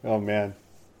 Oh, man.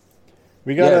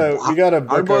 We gotta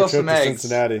book our boil trip some to eggs.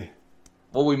 Cincinnati.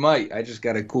 Well, we might. I just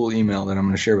got a cool email that I'm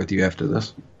going to share with you after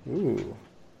this. Ooh,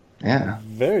 Yeah,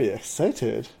 very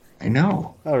excited. I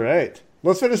know. All right,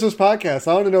 let's finish this podcast.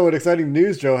 I want to know what exciting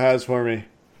news Joe has for me.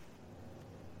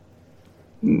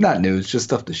 Not news, just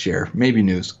stuff to share. Maybe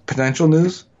news. Potential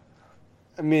news?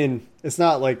 I mean, it's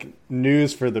not like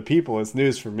news for the people. It's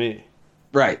news for me.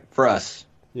 Right, for us.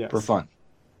 Yes. For fun.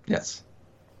 Yes.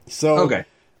 So, Okay.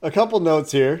 A couple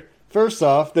notes here. First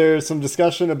off, there's some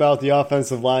discussion about the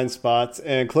offensive line spots,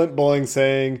 and Clint Bowling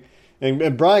saying,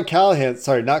 and Brian Callahan,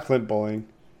 sorry, not Clint Bowling,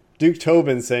 Duke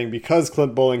Tobin saying because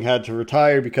Clint Bowling had to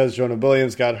retire because Jonah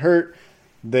Williams got hurt,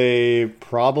 they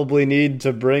probably need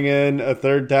to bring in a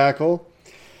third tackle.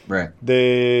 Right.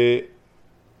 They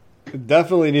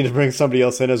definitely need to bring somebody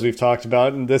else in, as we've talked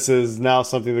about, and this is now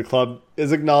something the club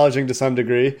is acknowledging to some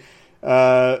degree.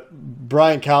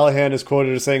 Brian Callahan is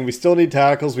quoted as saying, we still need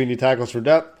tackles. We need tackles for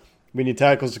depth. We need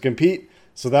tackles to compete.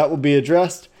 So that will be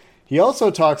addressed. He also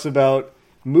talks about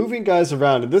moving guys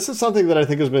around. And this is something that I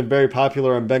think has been very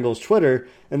popular on Bengals Twitter.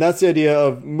 And that's the idea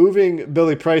of moving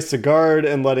Billy Price to guard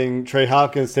and letting Trey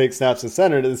Hopkins take snaps in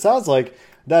center. And it sounds like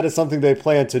that is something they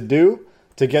plan to do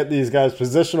to get these guys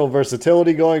positional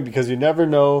versatility going, because you never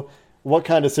know what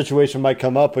kind of situation might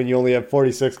come up when you only have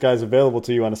 46 guys available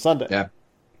to you on a Sunday. Yeah.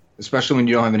 Especially when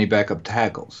you don't have any backup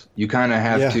tackles. You kind of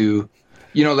have to,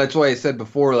 that's why I said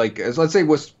before, like, let's say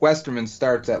Westerman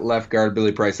starts at left guard,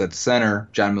 Billy Price at center,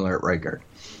 John Miller at right guard.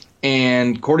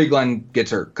 And Cordy Glenn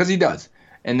gets hurt, because he does.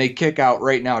 And they kick out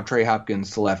right now Trey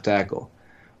Hopkins to left tackle.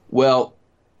 Well,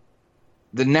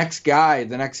 the next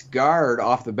guard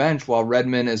off the bench while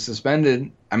Redmond is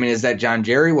suspended, I mean, is that John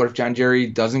Jerry? What if John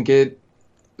Jerry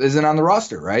isn't on the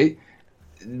roster, right?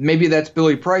 Maybe that's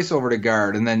Billy Price over to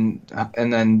guard, and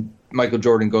then Michael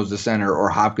Jordan goes to center, or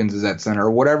Hopkins is at center,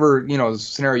 or whatever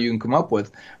scenario you can come up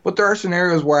with. But there are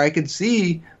scenarios where I could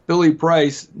see Billy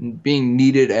Price being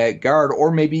needed at guard,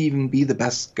 or maybe even be the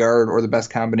best guard or the best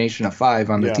combination of five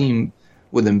on the team,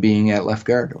 with him being at left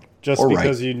guard. Just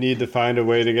because you need to find a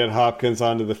way to get Hopkins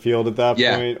onto the field at that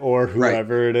point, or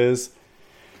whoever it is.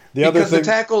 Because the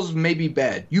tackles may be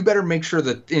bad. You better make sure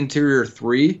the interior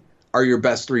three are your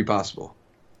best three possible.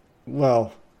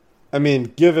 Well, I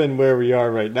mean, given where we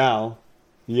are right now,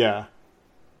 yeah.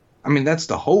 I mean, that's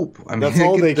the hope. That's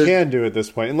all they can do at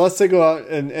this point, unless they go out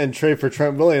and trade for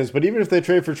Trent Williams. But even if they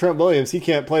trade for Trent Williams, he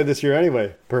can't play this year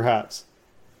anyway, perhaps.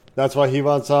 That's why he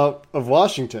wants out of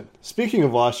Washington. Speaking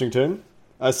of Washington,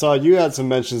 I saw you had some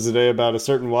mentions today about a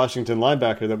certain Washington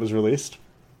linebacker that was released.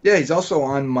 Yeah, he's also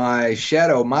on my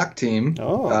shadow mock team.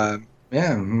 Oh.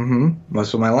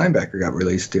 Most of my linebacker got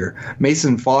released here.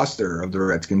 Mason Foster of the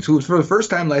Redskins, who for the first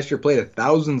time last year played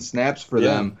 1,000 snaps for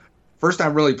them. First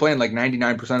time really playing like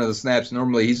 99% of the snaps.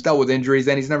 Normally he's dealt with injuries,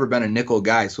 and he's never been a nickel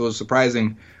guy, so it was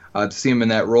surprising to see him in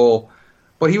that role.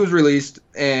 But he was released,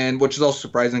 and which is also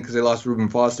surprising because they lost Reuben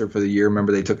Foster for the year.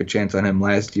 Remember, they took a chance on him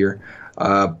last year.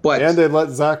 And they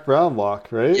let Zach Brown walk,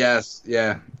 right? Yes,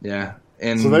 yeah.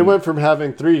 And so they went from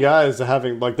having three guys to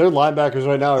having, like, their linebackers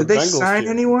right now are Bengals. Did they sign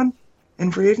anyone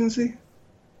in free agency?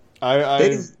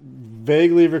 I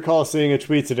vaguely recall seeing a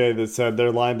tweet today that said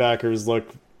their linebackers look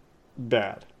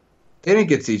bad. They didn't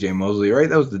get C.J. Mosley, right?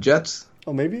 That was the Jets.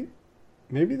 Oh, maybe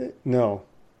they. No.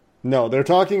 They're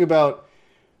talking about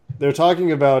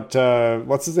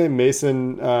what's his name,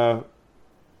 Mason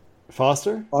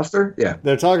Foster. Foster, yeah.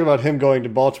 They're talking about him going to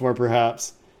Baltimore,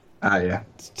 perhaps. Yeah.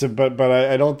 But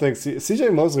I don't think C.J.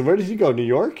 Mosley. Where did he go? New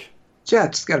York.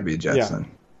 Jets. Got to be a Jets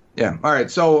then. Yeah. All right.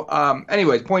 So,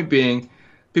 anyways, point being,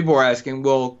 people were asking,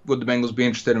 well, would the Bengals be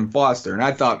interested in Foster? And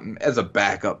I thought, as a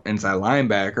backup inside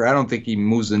linebacker, I don't think he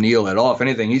moves the needle at all. If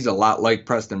anything, he's a lot like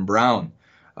Preston Brown.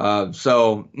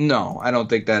 So, no, I don't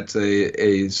think that's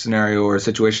a scenario or a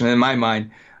situation. In my mind,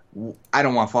 I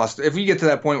don't want Foster. If you get to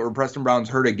that point where Preston Brown's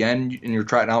hurt again and you're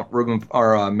trying out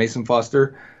Mason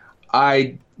Foster,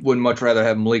 I would much rather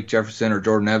have Malik Jefferson or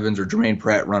Jordan Evans or Jermaine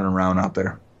Pratt running around out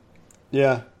there.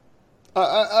 Yeah.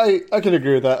 I can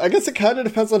agree with that. I guess it kind of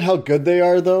depends on how good they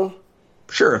are, though.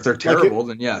 Sure, if they're terrible,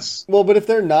 then yes. Well, but if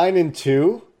they're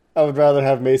 9-2, I would rather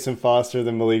have Mason Foster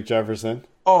than Malik Jefferson.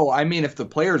 Oh, I mean, if the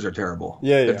players are terrible.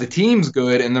 Yeah. If the team's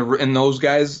good and those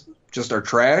guys just are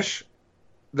trash,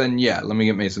 then let me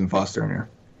get Mason Foster in here.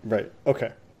 Right.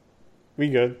 Okay. We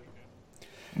good.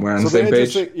 We're on the same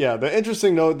page. The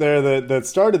interesting note there that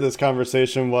started this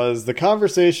conversation was the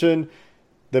conversation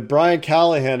that Brian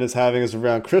Callahan is having is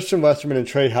around Christian Westerman and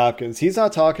Trey Hopkins. He's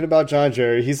not talking about John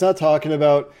Jerry. He's not talking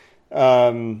about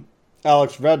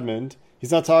Alex Redmond.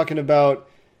 He's not talking about...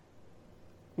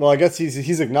 Well, I guess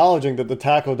he's acknowledging that the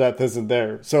tackle depth isn't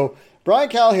there. So Brian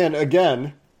Callahan,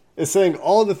 again, is saying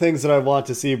all the things that I want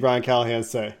to see Brian Callahan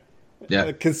say.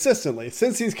 Yeah. Consistently.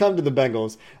 Since he's come to the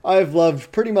Bengals, I've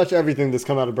loved pretty much everything that's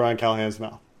come out of Brian Callahan's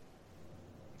mouth.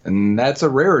 And that's a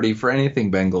rarity for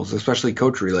anything Bengals, especially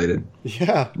coach-related.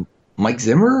 Yeah. Mike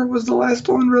Zimmer was the last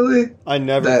one, really? I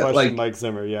never questioned Mike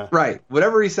Zimmer, yeah. Right.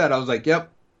 Whatever he said, I was like,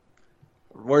 yep.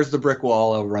 Where's the brick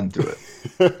wall? I'll run through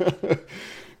it.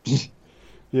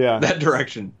 Yeah. That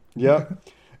direction. Yep.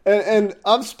 And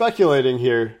I'm speculating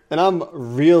here, and I'm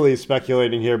really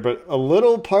speculating here, but a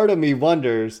little part of me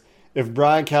wonders if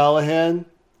Brian Callahan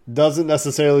doesn't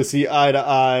necessarily see eye to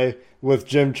eye with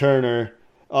Jim Turner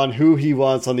on who he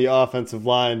wants on the offensive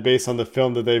line based on the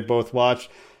film that they've both watched.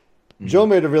 Joe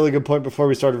made a really good point before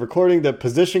we started recording that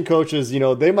position coaches,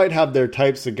 they might have their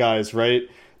types of guys, right?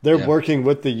 They're working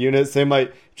with the units.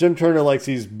 Jim Turner likes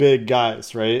these big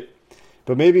guys, right?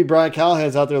 But maybe Brian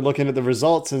Callahan's out there looking at the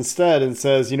results instead and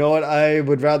says, you know what, I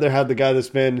would rather have the guy that's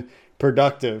been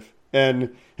productive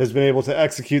and has been able to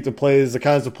execute the plays, the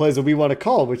kinds of plays that we want to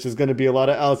call, which is going to be a lot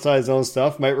of outside zone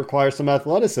stuff, might require some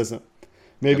athleticism.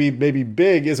 Maybe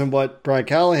big isn't what Brian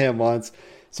Callahan wants.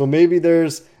 So maybe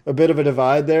there's a bit of a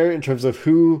divide there in terms of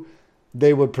who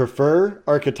they would prefer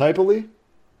archetypally.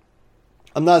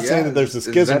 I'm not saying that there's a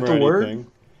schism or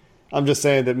anything. I'm just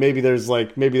saying that maybe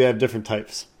maybe they have different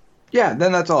types. Yeah,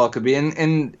 then that's all it could be.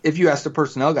 And if you ask the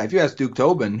personnel guy, if you ask Duke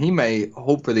Tobin, he may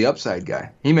hope for the upside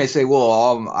guy. He may say,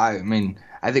 well,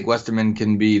 I think Westerman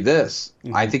can be this.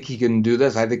 Mm-hmm. I think he can do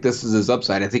this. I think this is his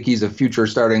upside. I think he's a future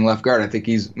starting left guard. I think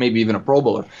he's maybe even a Pro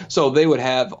Bowler. So they would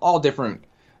have all different,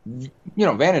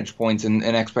 vantage points and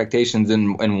expectations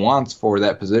and wants for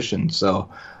that position. So,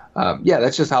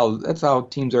 that's just how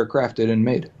teams are crafted and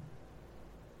made.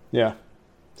 Yeah.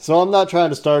 So I'm not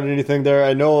trying to start anything there.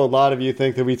 I know a lot of you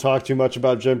think that we talk too much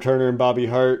about Jim Turner and Bobby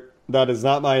Hart. That is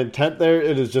not my intent there.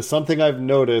 It is just something I've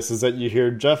noticed is that you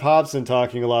hear Jeff Hobson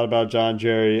talking a lot about John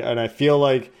Jerry, and I feel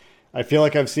like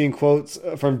I've seen quotes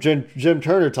from Jim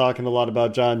Turner talking a lot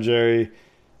about John Jerry.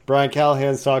 Brian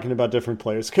Callahan's talking about different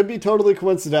players. Could be totally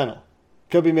coincidental.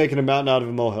 Could be making a mountain out of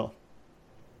a molehill.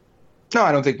 No,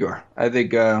 I don't think you are. I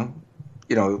think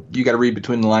you got to read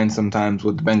between the lines sometimes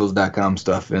with the Bengals.com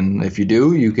stuff, and if you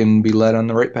do, you can be led on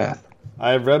the right path.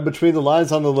 I've read between the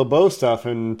lines on the LeBeau stuff,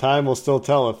 and time will still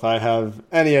tell if I have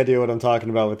any idea what I'm talking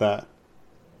about with that.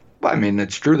 Well,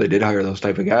 it's true. They did hire those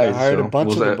type of guys. They hired a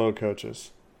bunch of LeBeau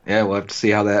coaches. Yeah, we'll have to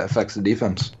see how that affects the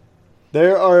defense.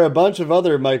 There are a bunch of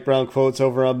other Mike Brown quotes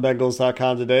over on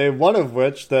Bengals.com today, one of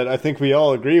which that I think we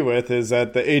all agree with is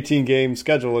that the 18-game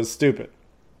schedule is stupid.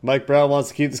 Mike Brown wants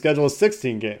to keep the schedule at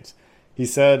 16 games. He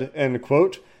said, and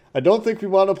quote, "I don't think we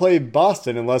want to play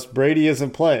Boston unless Brady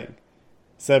isn't playing,"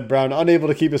 said Brown, unable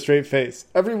to keep a straight face.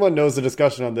 Everyone knows the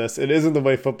discussion on this. It isn't the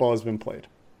way football has been played.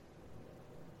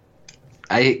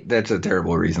 That's a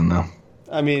terrible reason, though.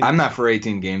 I'm not for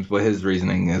 18 games, but his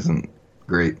reasoning isn't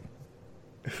great.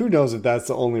 Who knows if that's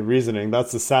the only reasoning?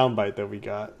 That's the soundbite that we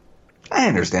got. I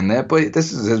understand that, but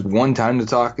this is his one time to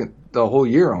talk the whole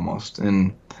year almost.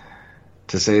 And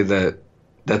to say that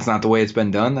that's not the way it's been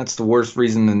done, that's the worst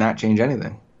reason to not change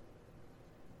anything.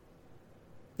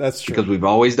 That's true. Because we've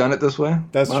always done it this way?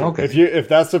 That's true. Okay. If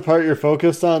that's the part you're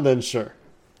focused on, then sure.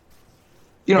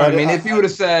 You know what I mean? If you would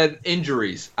have said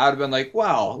injuries, I would have been like,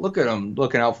 wow, look at him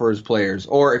looking out for his players.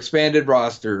 Or expanded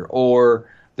roster. Or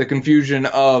the confusion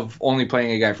of only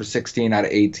playing a guy for 16 out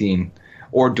of 18.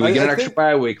 Or do we get an extra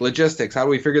bye week? Logistics. How do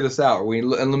we figure this out? Are we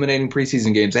eliminating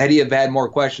preseason games? Had he had more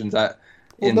questions,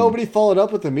 nobody followed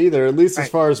up with him either. At least as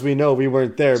far as we know, we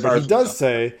weren't there. But he does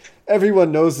say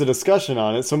everyone knows the discussion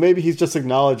on it, so maybe he's just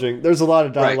acknowledging there's a lot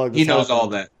of dialogue. Right. He knows all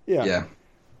that. Yeah.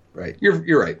 Right.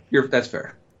 You're right. That's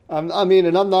fair. And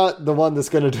I'm not the one that's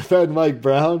going to defend Mike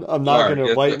Brown. I'm not going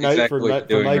to white knight for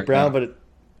Mike Brown, but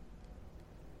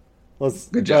let's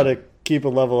try to keep a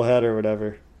level head or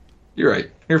whatever. You're right.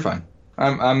 You're fine.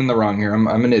 I'm in the wrong here. I'm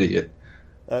an idiot.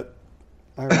 All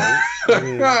right.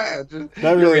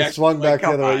 That really swung back the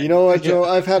other way. You know what, Joe?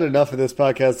 I've had enough of this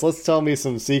podcast. Let's tell me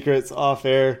some secrets off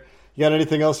air. You got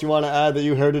anything else you want to add that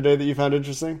you heard today that you found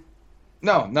interesting?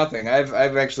 No, nothing. I've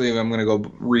actually, I'm going to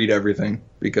go read everything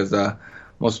because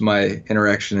most of my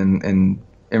interaction and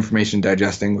information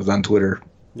digesting was on Twitter.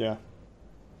 Yeah.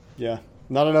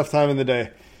 Not enough time in the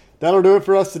day. That'll do it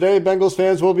for us today. Bengals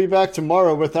fans, will be back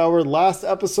tomorrow with our last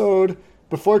episode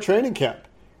before training camp.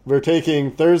 We're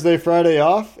taking Thursday, Friday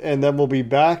off, and then we'll be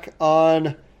back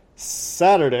on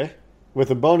Saturday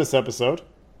with a bonus episode.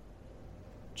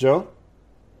 Joe?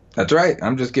 That's right.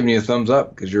 I'm just giving you a thumbs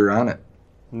up because you're on it.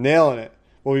 Nailing it.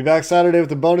 We'll be back Saturday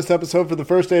with a bonus episode for the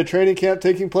first day of training camp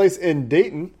taking place in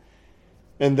Dayton.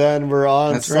 And then we're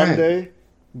on Sunday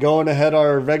going ahead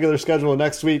our regular schedule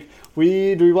next week.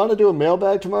 Do we want to do a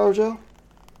mailbag tomorrow, Joe?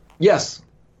 Yes.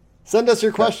 Send us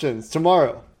your questions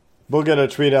tomorrow. We'll get a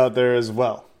tweet out there as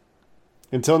well.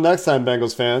 Until next time,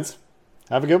 Bengals fans,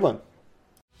 have a good one.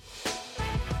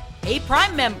 Hey,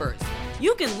 Prime members,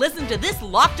 you can listen to this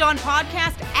Locked On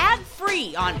podcast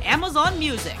ad-free on Amazon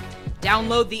Music.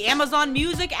 Download the Amazon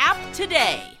Music app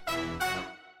today.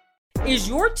 Is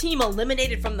your team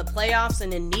eliminated from the playoffs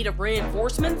and in need of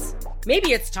reinforcements?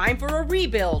 Maybe it's time for a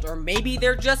rebuild, or maybe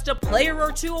they're just a player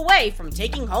or two away from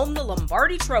taking home the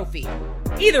Lombardi Trophy.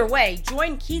 Either way,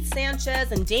 join Keith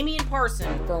Sanchez and Damian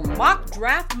Parson for Mock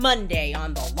Draft Monday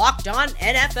on the Locked On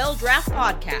NFL Draft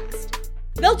Podcast.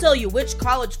 They'll tell you which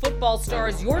college football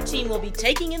stars your team will be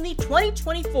taking in the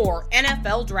 2024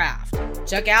 NFL Draft.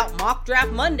 Check out Mock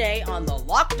Draft Monday on the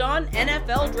Locked On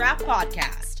NFL Draft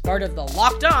Podcast, part of the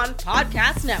Locked On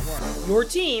Podcast Network. Your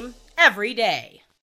team every day.